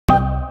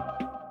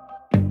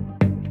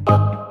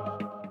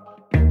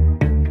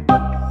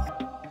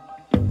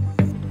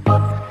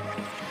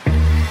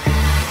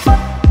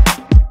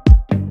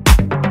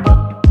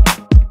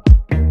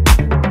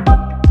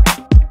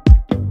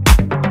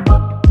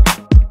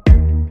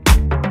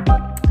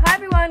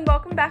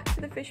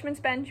Fisherman's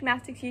Bend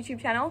Gymnastics YouTube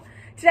channel.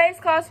 Today's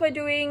class we're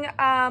doing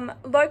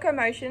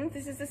locomotion.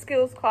 This is the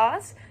skills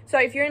class. So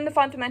if you're in the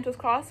fundamentals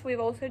class, we've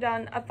also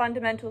done a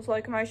fundamentals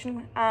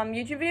locomotion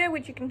YouTube video,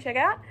 which you can check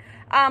out.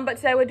 But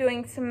today we're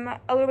doing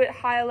a little bit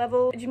higher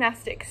level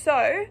gymnastics.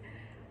 So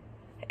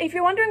if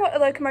you're wondering what a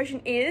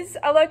locomotion is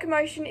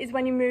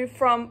when you move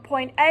from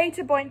point A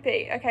to point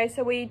B. Okay,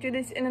 so we do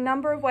this in a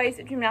number of ways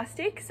at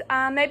gymnastics.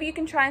 Maybe you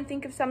can try and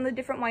think of some of the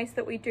different ways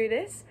that we do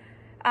this.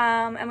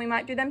 And we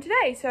might do them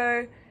today.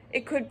 So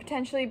it could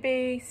potentially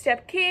be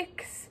step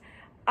kicks,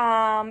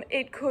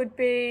 it could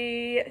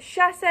be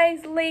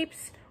chasses,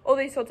 leaps, all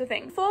these sorts of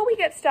things. Before we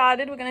get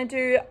started, we're going to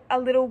do a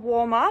little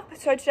warm up.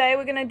 So today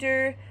we're going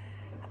to do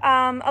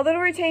a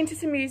little routine to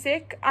some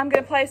music. I'm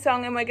going to play a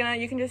song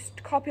and you can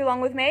just copy along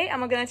with me,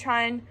 and we're going to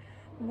try and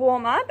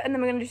warm up, and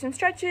then we're going to do some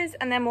stretches,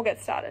 and then we'll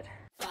get started.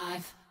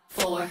 5,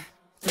 4,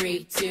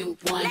 3, 2,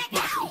 1,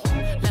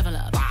 level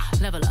up,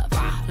 level up,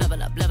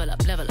 level up, level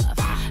up, level up,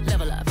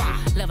 level up,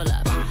 level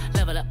up,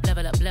 level up,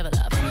 level up, level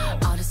up.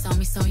 All this on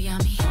me so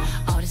yummy,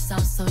 all this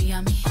sauce so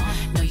yummy.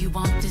 No, you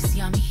want this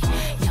yummy,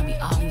 yummy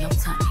all in your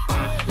tummy.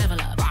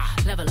 Level up,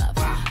 level up,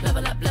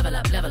 level up, level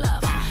up, level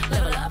up,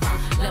 level up,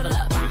 level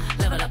up,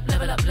 level up,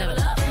 level up,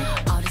 level up.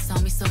 All this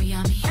on me so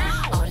yummy,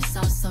 all this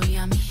sauce so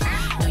yummy.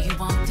 No, you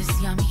want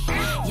this yummy,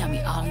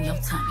 yummy all in your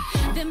tummy.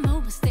 Them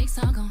old mistakes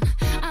are gone,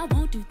 I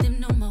won't do them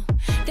no more.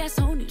 That's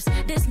old news,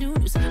 that's new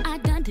news, I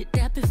done did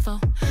that before.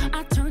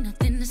 I turn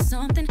nothing to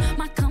something,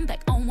 my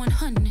comeback on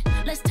 100.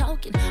 Let's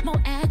talk it,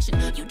 more action,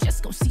 you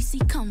just gon' see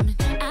coming.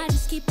 I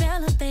just keep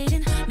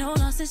elevating, no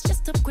losses,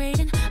 just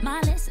upgrading.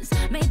 My lessons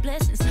made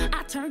blessings,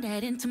 I turn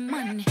that into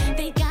money.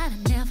 They gotta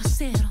never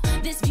settle,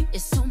 this view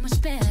is so much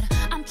better.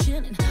 I'm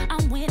chilling,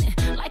 I'm winning,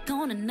 like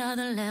on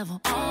another level.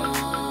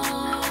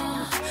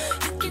 Oh,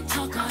 you can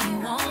talk all you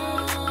want.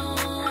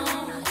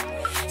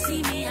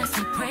 See me, I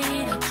see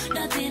prayed up,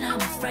 nothing I'm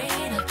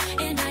afraid of,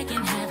 and I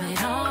can have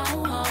it all.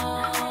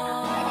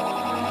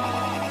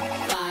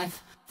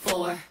 5,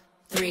 4,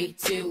 3,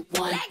 2,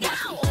 1,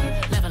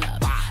 level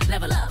up,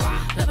 level up,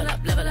 level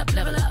up, level up,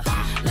 level up,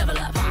 level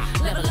up,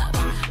 level up,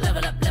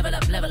 level up, level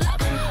up, level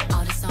up.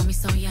 All this on me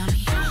so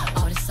yummy,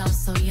 all this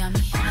sauce so yummy.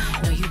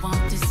 No, you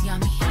want this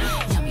yummy,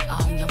 yummy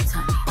all in your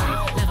tummy.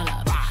 Level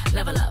up,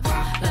 level up,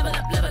 level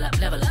up, level up,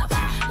 level up,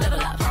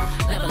 level up,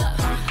 level up,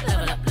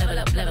 level up, level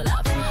up, level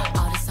up.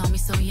 All this on me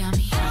so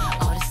yummy,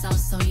 all this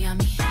sauce so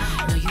yummy.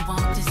 No, you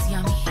want this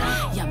yummy,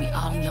 yummy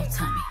all in your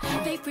tummy.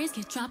 Fake friends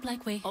get dropped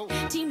like weight.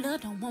 Team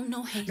love don't want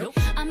no hate.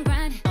 I'm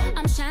grinding,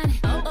 I'm shining,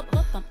 up,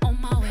 I'm on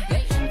my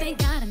way. Thank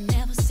God I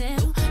never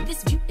settle.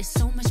 This view is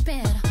so much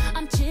better.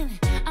 I'm chilling,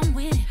 I'm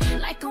winning,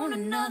 like on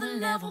another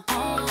level.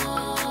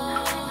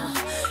 Oh,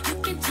 you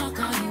can talk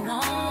all you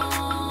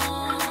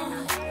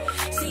want.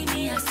 See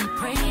me, I see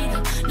prayed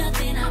up,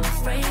 nothing I'm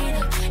afraid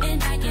of,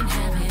 and I can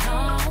have it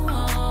all.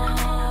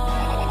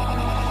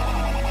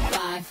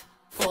 5,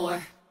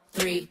 4,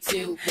 3,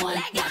 2, 1,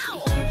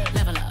 level up,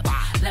 level up,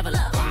 level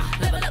up,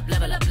 level up,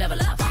 level up,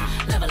 level up,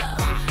 level up,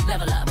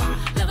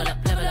 level up,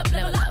 level up,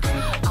 level up.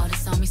 All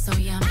this on me so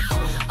yummy,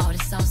 all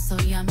this sauce so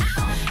yummy.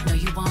 No,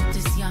 you want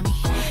this yummy,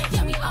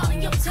 yummy all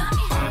in your tummy.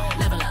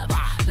 Level up,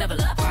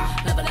 level up,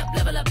 level up,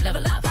 level up,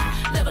 level up,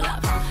 level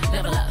up,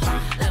 level up,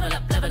 level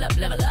up, level up,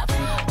 level up.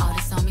 All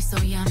this on me so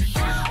yummy,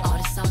 all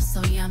this sauce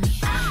so yummy.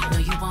 No,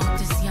 you want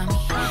this yummy,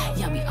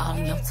 yummy all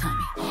in your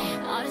tummy.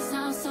 All this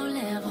sauce so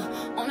level,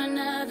 on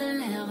another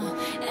level.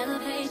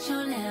 Elevate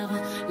your level,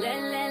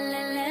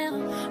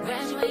 level,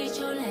 graduate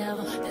your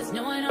level. There's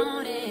no one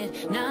on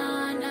it,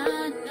 nah,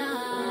 nah,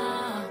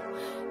 nah.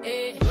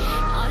 Eh.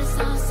 All this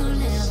sauce so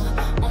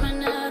level, on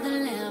another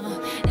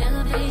level.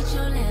 Elevate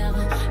your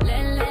level,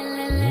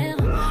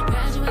 level,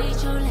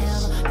 graduate your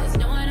level. There's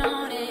no one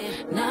on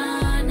it,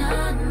 nah,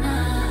 nah,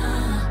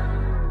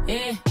 nah.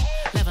 Eh.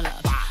 Level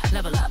up,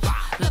 level up,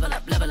 level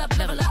up, level up,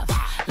 level up,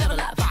 level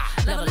up,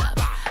 level up,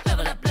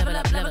 level up, level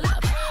up, level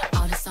up.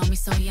 All this on me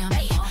so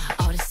yummy,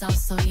 all this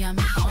sauce so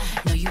yummy.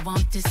 No, you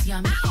want this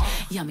yummy,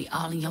 yummy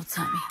all in your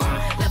tummy.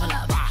 Level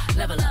up,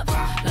 level up,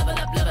 level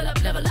up, level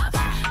up, level up,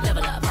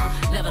 level up,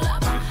 level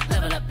up,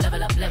 level up,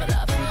 level up, level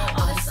up.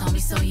 All this on me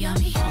so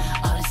yummy,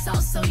 all this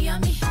sauce so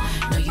yummy.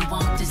 No, you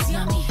want this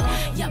yummy,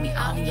 yummy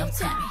all in your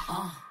tummy.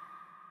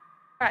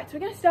 Alright, so we're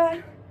going to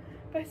start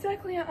by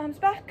circling our arms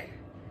back,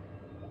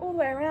 all the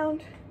way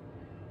around,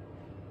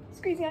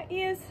 squeezing our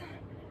ears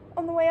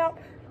on the way up.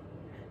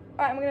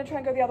 Alright, and we're going to try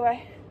and go the other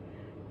way,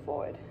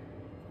 forward.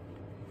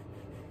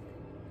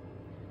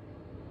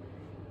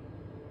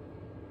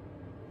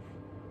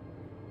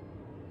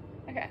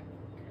 Okay,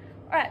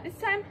 alright, this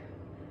time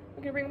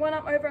we're going to bring one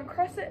arm over and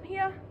cross it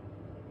here.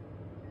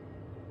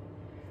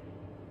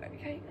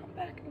 Okay, come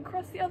back and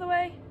cross the other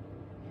way.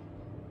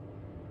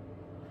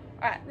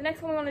 Alright, the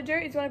next one we want to do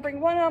is we want to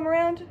bring one arm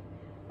around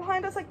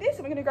behind us like this,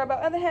 and we're going to grab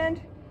our other hand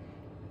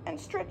and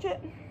stretch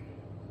it.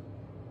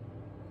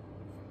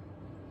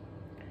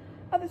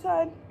 Other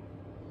side.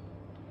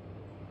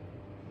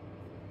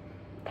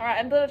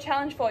 Alright, a little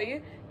challenge for you.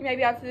 You may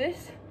be able to do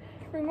this.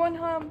 Bring one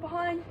arm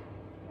behind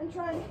and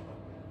try and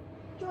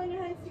join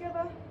your hands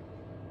together.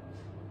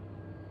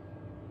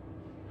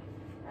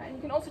 And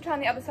you can also try on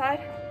the other side.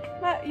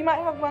 You might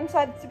have one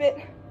side that's a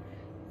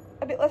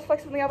bit less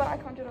flexible than the other. I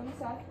can't do it on this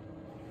side.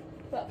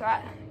 But that's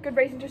alright. Good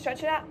reason to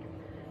stretch it out.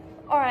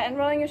 Alright, and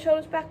rolling your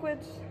shoulders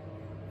backwards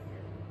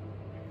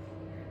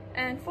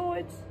and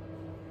forwards.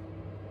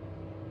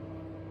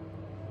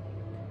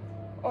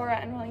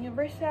 Alright, and rolling your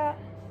wrists out.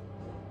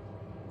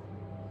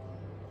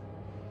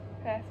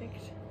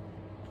 Perfect.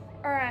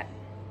 Alright,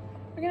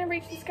 we're going to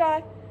reach the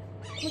sky.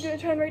 We're going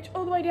to try and reach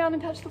all the way down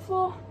and touch the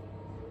floor.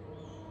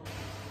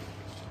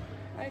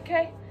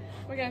 Okay,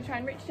 we're going to try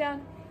and reach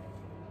down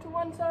to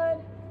one side.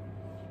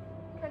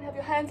 Try and have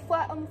your hands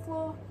flat on the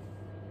floor.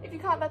 If you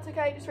can't, that's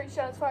okay, just reach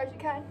down as far as you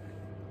can.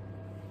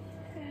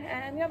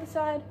 And the other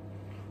side.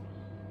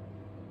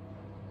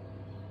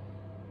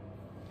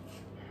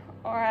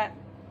 Alright,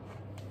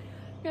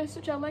 we're going to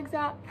switch our legs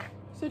out.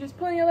 So just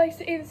pulling your legs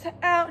to either side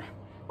out,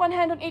 one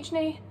hand on each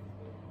knee,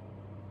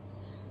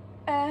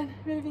 and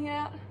moving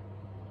out.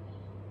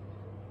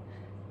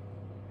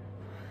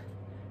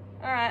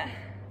 Alright,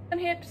 on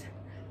hips,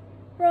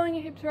 rolling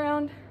your hips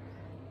around,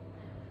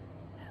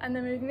 and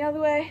then moving the other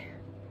way.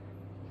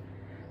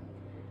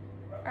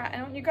 Alright,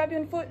 and when you grab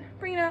your foot,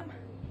 bring it up,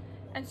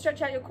 and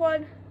stretch out your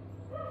quad.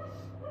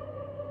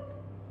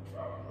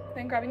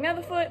 Then grabbing the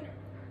other foot.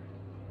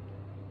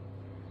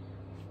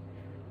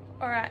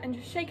 Alright, and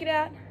just shake it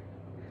out.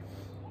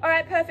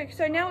 Alright, perfect.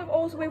 So now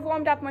we've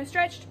warmed up and we're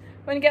stretched.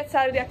 We're going to get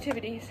started with the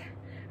activities.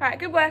 Alright,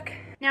 good work.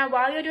 Now,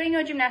 while you're doing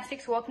your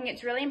gymnastics walking,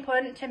 it's really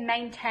important to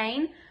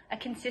maintain a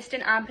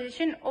consistent arm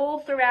position all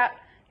throughout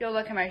your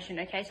locomotion,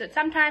 okay? So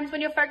sometimes when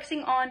you're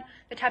focusing on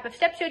the type of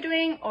steps you're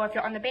doing, or if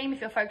you're on the beam,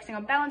 if you're focusing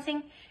on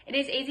balancing, it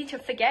is easy to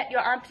forget your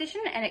arm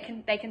position,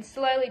 and they can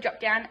slowly drop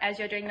down as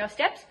you're doing your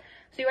steps.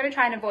 So you want to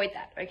try and avoid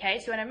that, okay?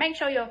 So you want to make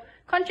sure you're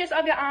conscious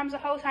of your arms the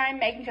whole time,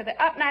 making sure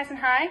they're up nice and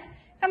high.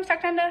 Thumbs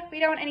tucked under. We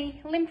don't want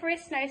any limp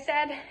wrists, no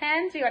sad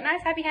hands. We want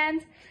nice happy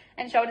hands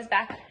and shoulders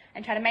back,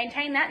 and try to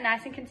maintain that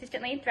nice and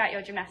consistently throughout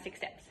your gymnastic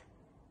steps.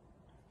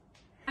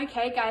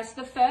 Okay guys,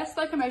 so the first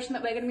locomotion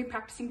that we're going to be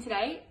practicing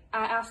today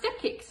are our step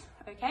kicks,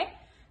 okay?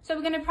 So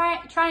we're going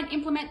to try and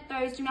implement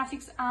those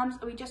gymnastics arms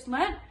that we just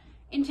learnt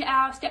into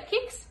our step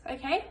kicks,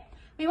 okay?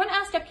 We want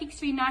our step kicks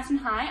to be nice and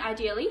high,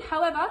 ideally.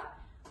 However,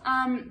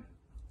 I'm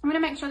going to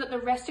make sure that the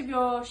rest of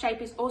your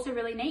shape is also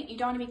really neat. You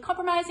don't want to be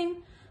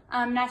compromising.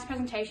 Nice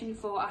presentation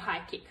for a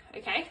high kick,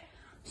 okay?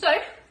 So,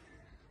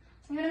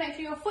 I'm going to make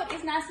sure your foot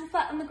is nice and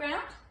flat on the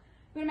ground.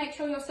 You're going to make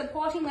sure your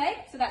supporting leg,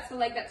 so that's the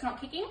leg that's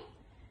not kicking,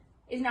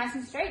 is nice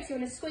and straight. So you're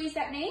going to squeeze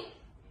that knee.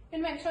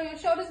 You're going to make sure your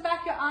shoulders are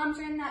back, your arms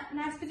are in that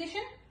nice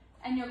position,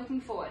 and you're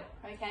looking forward,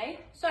 okay?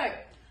 So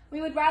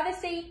we would rather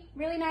see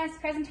really nice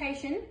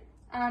presentation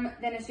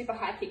than a super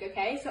high kick,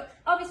 okay? So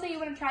obviously you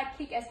want to try to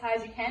kick as high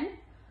as you can,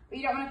 but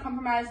you don't want to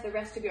compromise the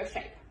rest of your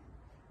shape,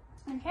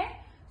 okay?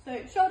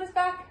 So shoulders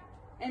back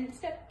and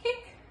step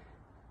kick,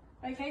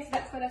 okay? So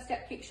that's what a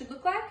step kick should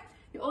look like.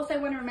 You also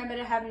want to remember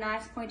to have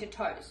nice pointed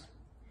toes.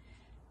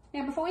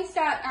 Now, before we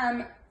start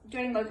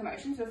doing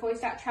locomotions, before we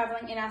start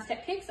traveling in our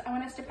step kicks, I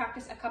want us to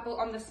practice a couple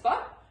on the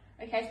spot.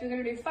 Okay, so we're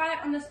going to do 5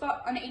 on the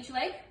spot on each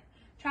leg,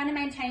 trying to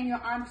maintain your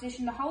arm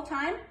position the whole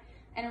time,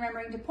 and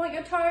remembering to point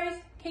your toes,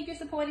 keep your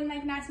supporting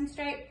leg nice and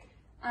straight,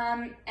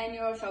 and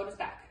your shoulders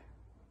back.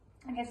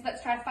 Okay, so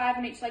let's try 5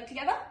 on each leg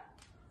together.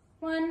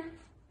 1,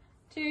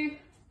 2,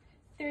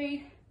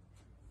 3,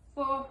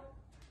 4,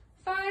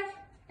 5,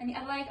 and the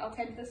other leg, I'll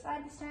turn to the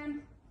side this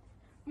time.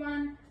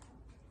 1,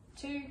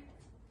 2,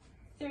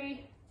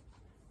 3,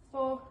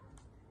 4,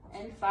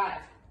 and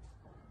 5.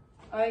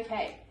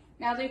 Okay,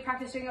 now that we've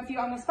practiced doing a few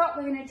on the spot,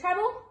 we're going to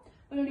travel.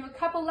 We're going to do a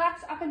couple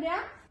laps up and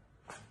down.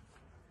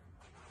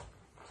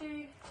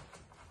 2,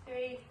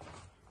 3,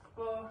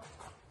 4,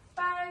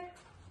 5.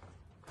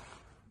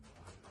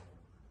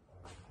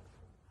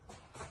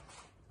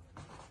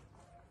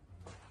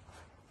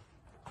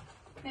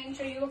 Making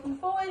sure you're looking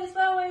forward as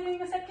well while you're doing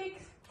your step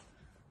kicks.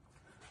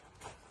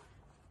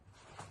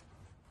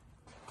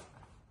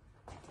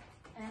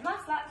 And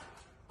last lap.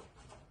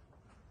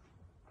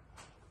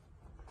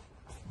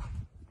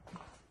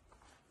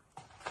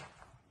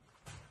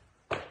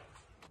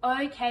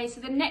 Okay,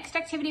 so the next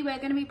activity we're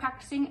going to be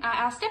practicing are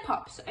our step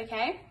hops,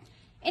 okay?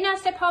 In our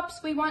step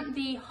hops, we want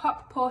the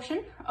hop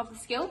portion of the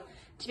skill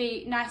to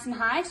be nice and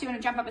high, so you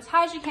want to jump up as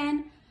high as you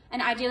can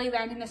and ideally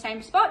land in the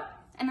same spot.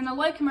 And then the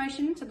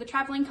locomotion, so the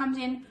traveling, comes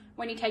in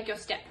when you take your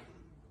step.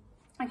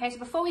 Okay, so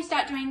before we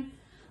start doing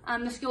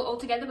the skill all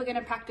together, we're going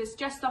to practice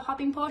just the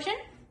hopping portion.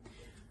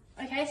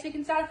 Okay, so we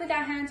can start off with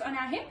our hands on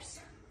our hips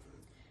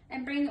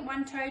and bring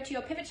one toe to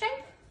your pivot shape.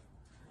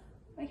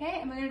 Okay,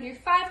 and we're going to do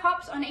 5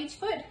 hops on each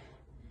foot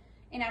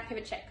in our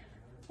pivot shape.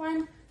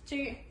 1,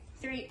 2,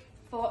 3,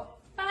 4,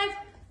 5.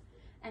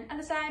 And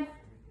other side.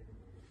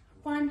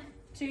 1,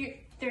 2,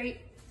 3,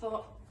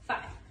 4,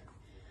 5.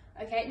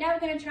 Okay, now we're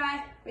going to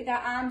try with our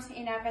arms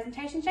in our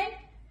presentation shape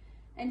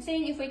and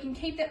seeing if we can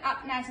keep them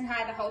up nice and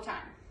high the whole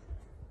time.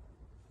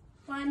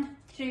 1,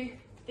 2,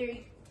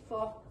 3,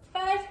 4,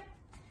 5.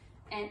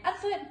 And other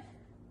foot.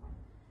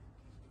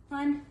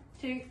 1,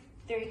 2,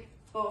 3,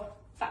 4,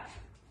 5.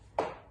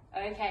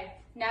 Okay,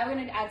 now we're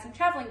going to add some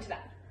traveling to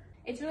that.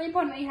 It's really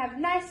important that you have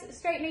nice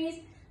straight knees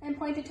and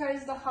pointed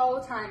toes the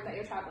whole time that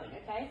you're traveling,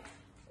 okay?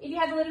 If you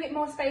have a little bit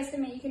more space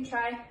than me, you can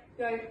try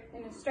go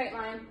in a straight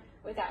line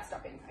without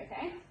stopping,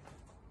 okay?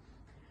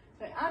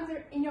 So arms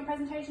are in your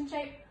presentation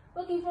shape,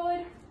 looking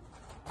forward.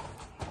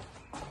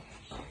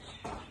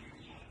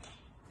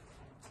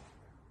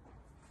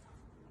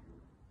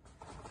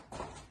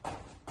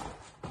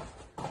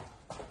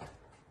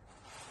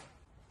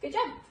 Good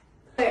job.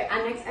 So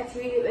our next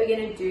activity that we're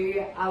going to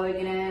do, we're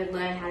going to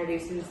learn how to do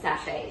some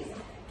sachets.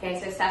 Okay,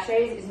 so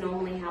sachets is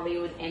normally how we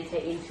would enter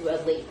into a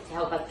leap to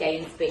help us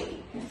gain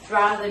speed. So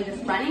rather than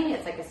just running,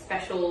 it's like a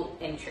special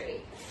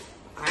entry.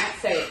 Alright,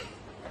 so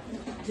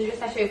to do a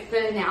sachet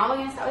for now, we're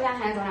going to start with our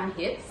hands on our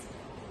hips.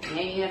 And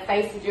you're going to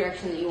face the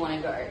direction that you want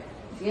to go.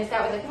 So you're going to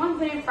start with like one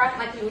foot in front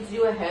like you would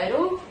do a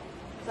hurdle,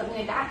 something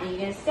like that, and you're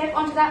going to step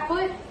onto that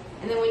foot,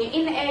 and then when you're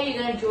in the air, you're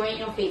going to join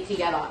your feet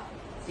together.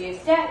 So you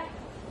step,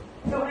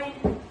 join,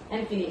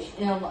 and finish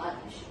in a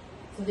lunge.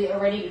 So that you're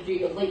ready to do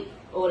your leap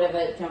or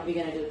whatever jump you're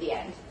going to do at the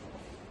end.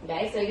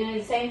 Okay, so you're going to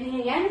do the same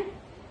thing again.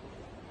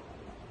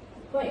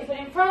 Point your foot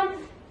in front,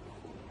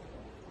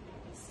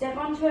 step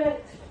onto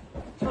it,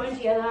 join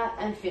together,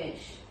 and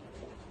finish.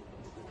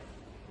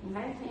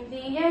 Okay, same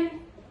thing again.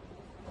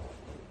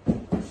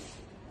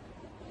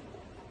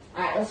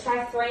 Alright, let's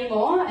try 3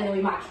 more, and then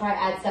we might try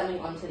add something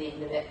onto the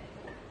end of it.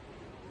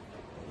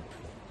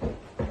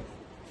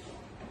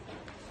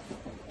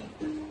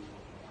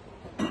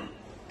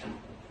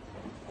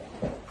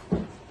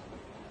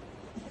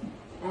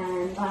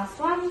 And last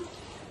one.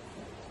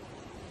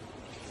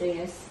 So you're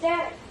going to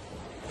step,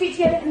 feet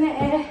together in the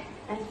air,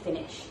 and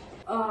finish.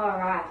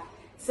 Alright,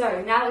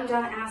 so now that we've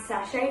done our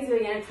sachets, we're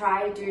going to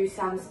try to do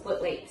some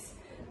split leaps.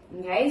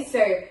 Okay, so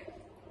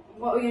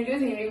what we're going to do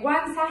is we're going to do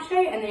one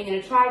sachet, and then you're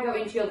going to try to go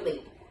into your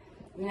leap.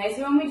 Okay,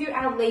 so when we do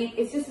our leap,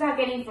 it's just about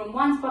getting from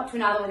one spot to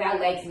another with our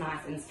legs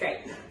nice and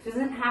straight. So it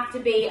doesn't have to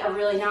be a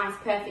really nice,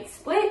 perfect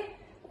split.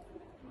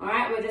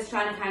 Alright, we're just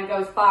trying to kind of go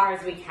as far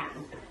as we can.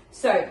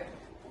 So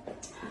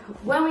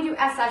when we do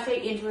our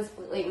sachet into a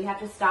split leap, we have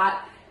to start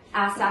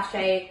our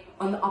sachet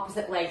on the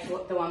opposite leg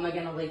to the one we're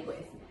going to leap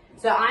with.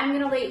 So I'm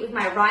going to leap with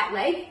my right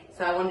leg.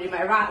 So I want to do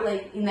my right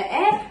leg in the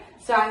air.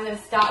 So I'm going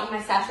to start with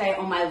my sachet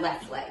on my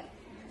left leg.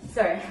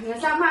 So I'm going to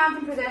start my arms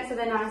in present so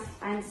they're nice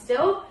and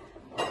still.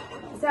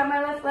 Start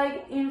my left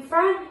leg in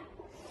front.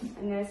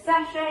 I'm going to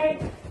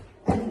sachet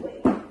and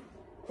leap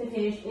to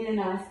finish in a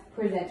nice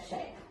present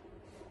shape.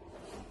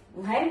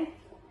 Okay?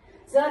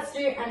 So let's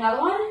do another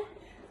one.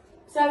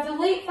 So if the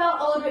leap felt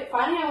a little bit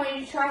funny, I want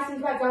you to try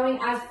something about going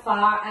as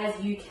far as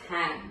you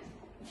can.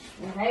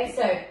 Okay,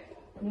 so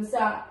I'm going to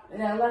start with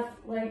our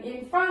left leg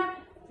in front,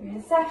 we're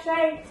going to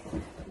sachet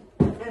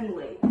and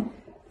leap.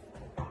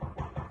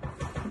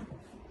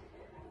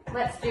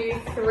 Let's do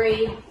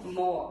 3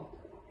 more.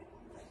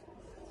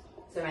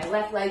 So my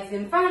left leg's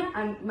in front,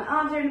 my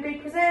arms are in a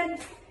big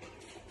present,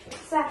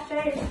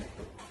 sachet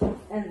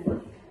and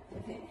leap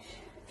to finish.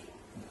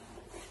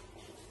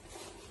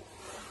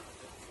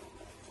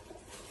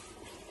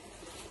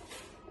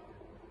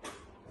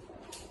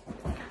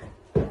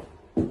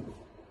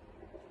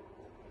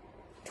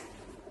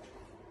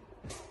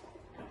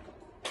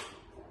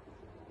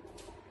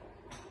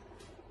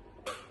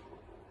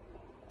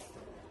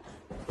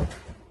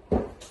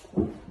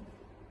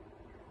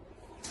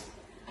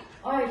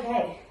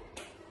 Okay,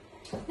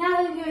 now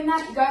that we're doing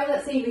that,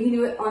 let's see if we can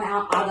do it on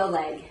our other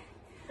leg.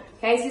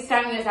 Okay, so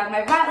I'm going to start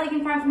my right leg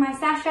in front for my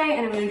sachet,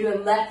 and I'm going to do a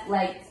left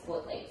leg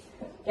split leap.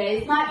 Okay,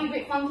 this might be a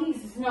bit funky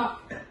because it's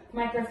not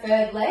my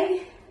preferred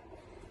leg.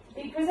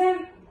 Big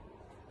present.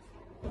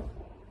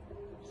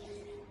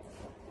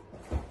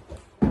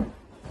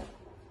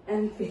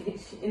 And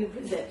finish in a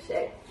present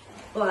shape.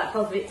 Well, that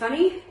felt a bit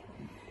funny.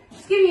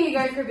 Just giving you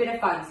a go for a bit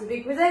of fun. So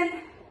big present.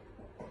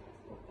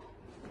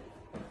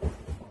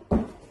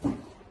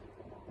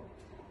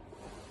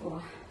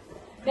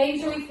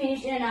 Making sure we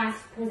finish in a nice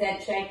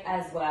present shape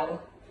as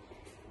well.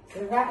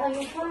 So right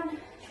leg in front,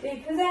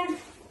 big present,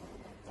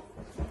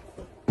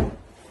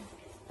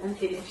 and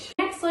finish.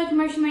 Next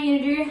locomotion we're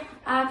going to do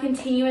are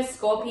continuous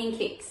scorpion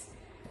kicks.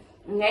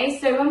 Okay,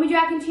 so when we do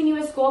our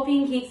continuous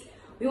scorpion kicks,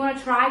 we want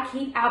to try to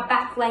keep our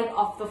back leg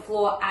off the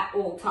floor at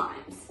all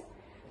times.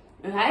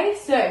 Okay,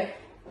 so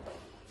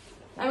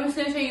I'm just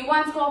going to show you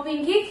one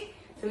scorpion kick.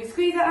 So we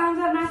squeeze our arms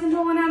up nice and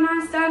tall in our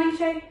nice starting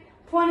shape,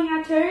 pointing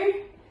our toe.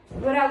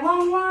 We've got our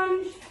long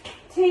lunge,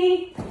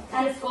 T,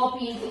 and a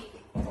scorpion kick.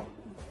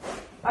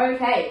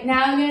 Okay,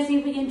 now I'm going to see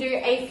if we can do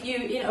a few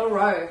in a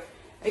row.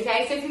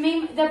 Okay, so for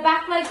me, the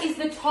back leg is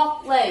the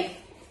top leg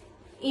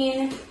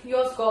in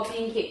your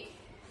scorpion kick.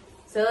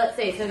 So let's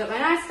see, so I've got my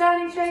nice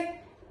starting shape,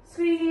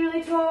 squeezing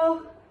really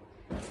tall,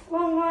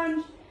 long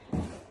lunge,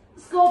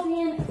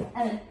 scorpion,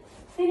 and then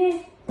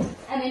finish,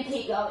 and then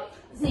keep going.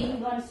 So you can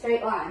go in a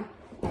straight line.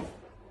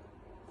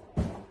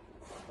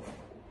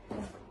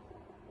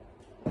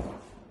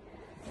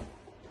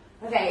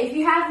 Okay, if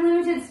you have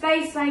limited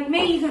space like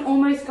me, you can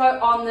almost go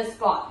on the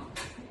spot.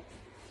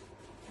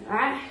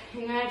 Alright,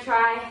 I'm going to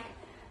try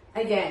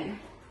again.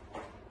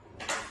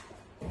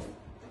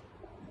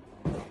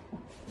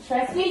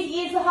 Try to squeeze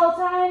your ears the whole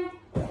time.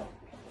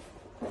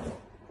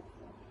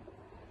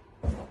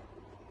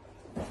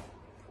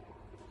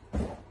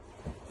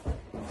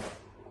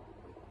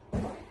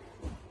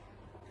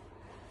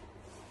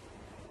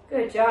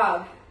 Good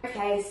job.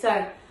 Okay,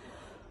 so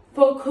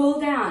for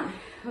cool down,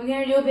 we're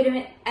going to do a bit of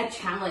a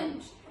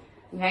challenge.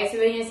 Okay, so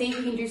we're going to see if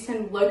we can do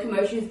some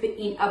locomotions but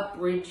in a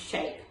bridge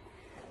shape.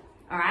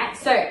 Alright,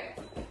 so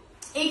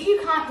if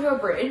you can't do a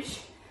bridge,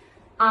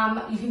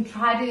 you can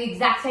try to do the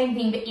exact same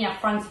thing but in a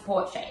front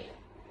support shape.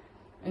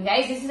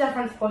 Okay, so this is our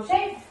front support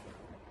shape.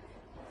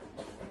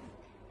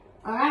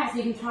 Alright, so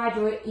you can try to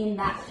do it in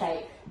that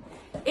shape.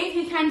 If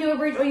you can do a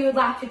bridge or you would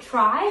like to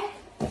try,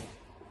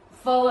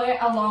 follow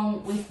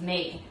along with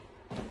me.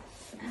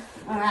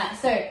 Alright,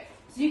 so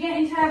you get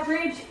into our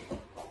bridge,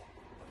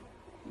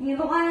 you get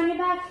the line on your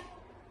back,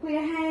 put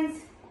your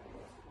hands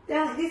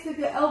down like this with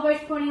your elbows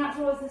pointing up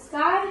towards the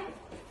sky,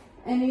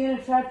 and you're going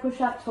to try to push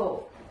up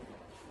tall.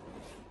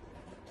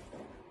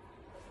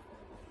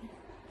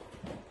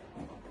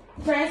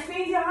 Try to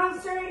squeeze your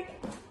arms straight,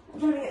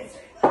 try to get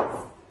straight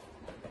legs,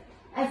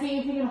 and see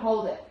if you can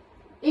hold it.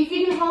 If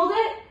you can hold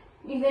it,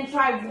 you can then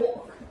try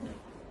walk.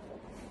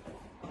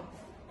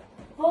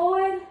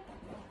 Forward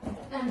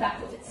and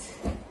backwards.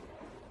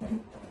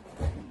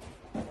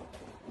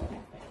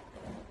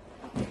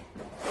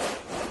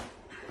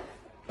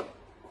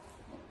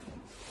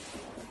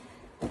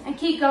 And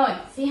keep going.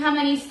 See how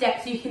many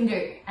steps you can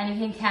do, and you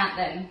can count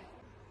them.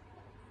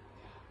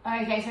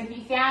 Okay, so if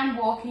you found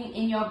walking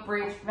in your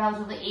bridge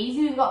relatively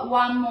easy, we've got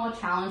one more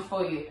challenge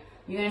for you.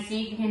 You're going to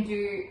see if you can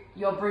do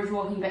your bridge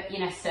walking but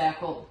in a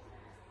circle.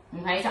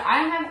 Okay, so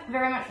I don't have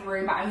very much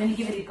room, but I'm going to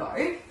give it a go.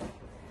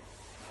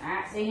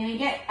 Alright, so you're going to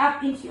get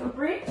up into your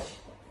bridge.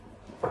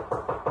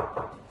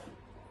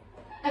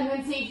 And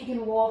then see if you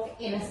can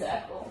walk in a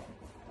circle.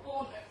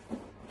 Oh,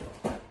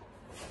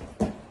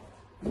 no.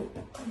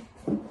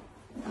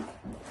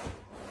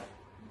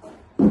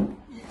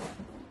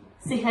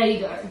 See how you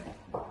go.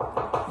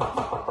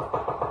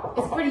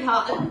 It's pretty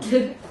hard.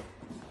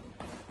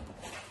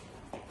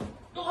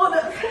 Oh, no.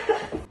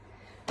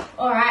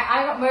 Alright,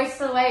 I got most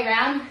of the way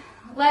around.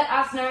 Let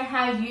us know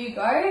how you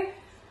go.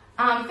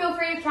 Feel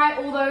free to try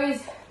all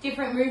those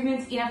different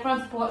movements in a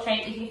front support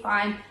shape if you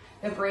find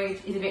the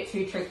bridge is a bit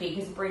too tricky,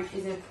 because the bridge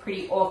is a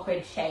pretty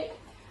awkward shape.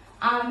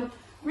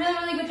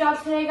 Really good job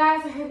today,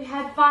 guys. I hope you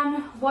had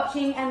fun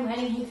watching and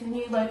learning heaps of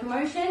new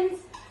locomotions.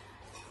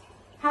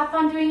 Have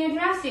fun doing your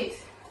gymnastics.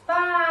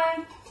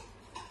 Bye!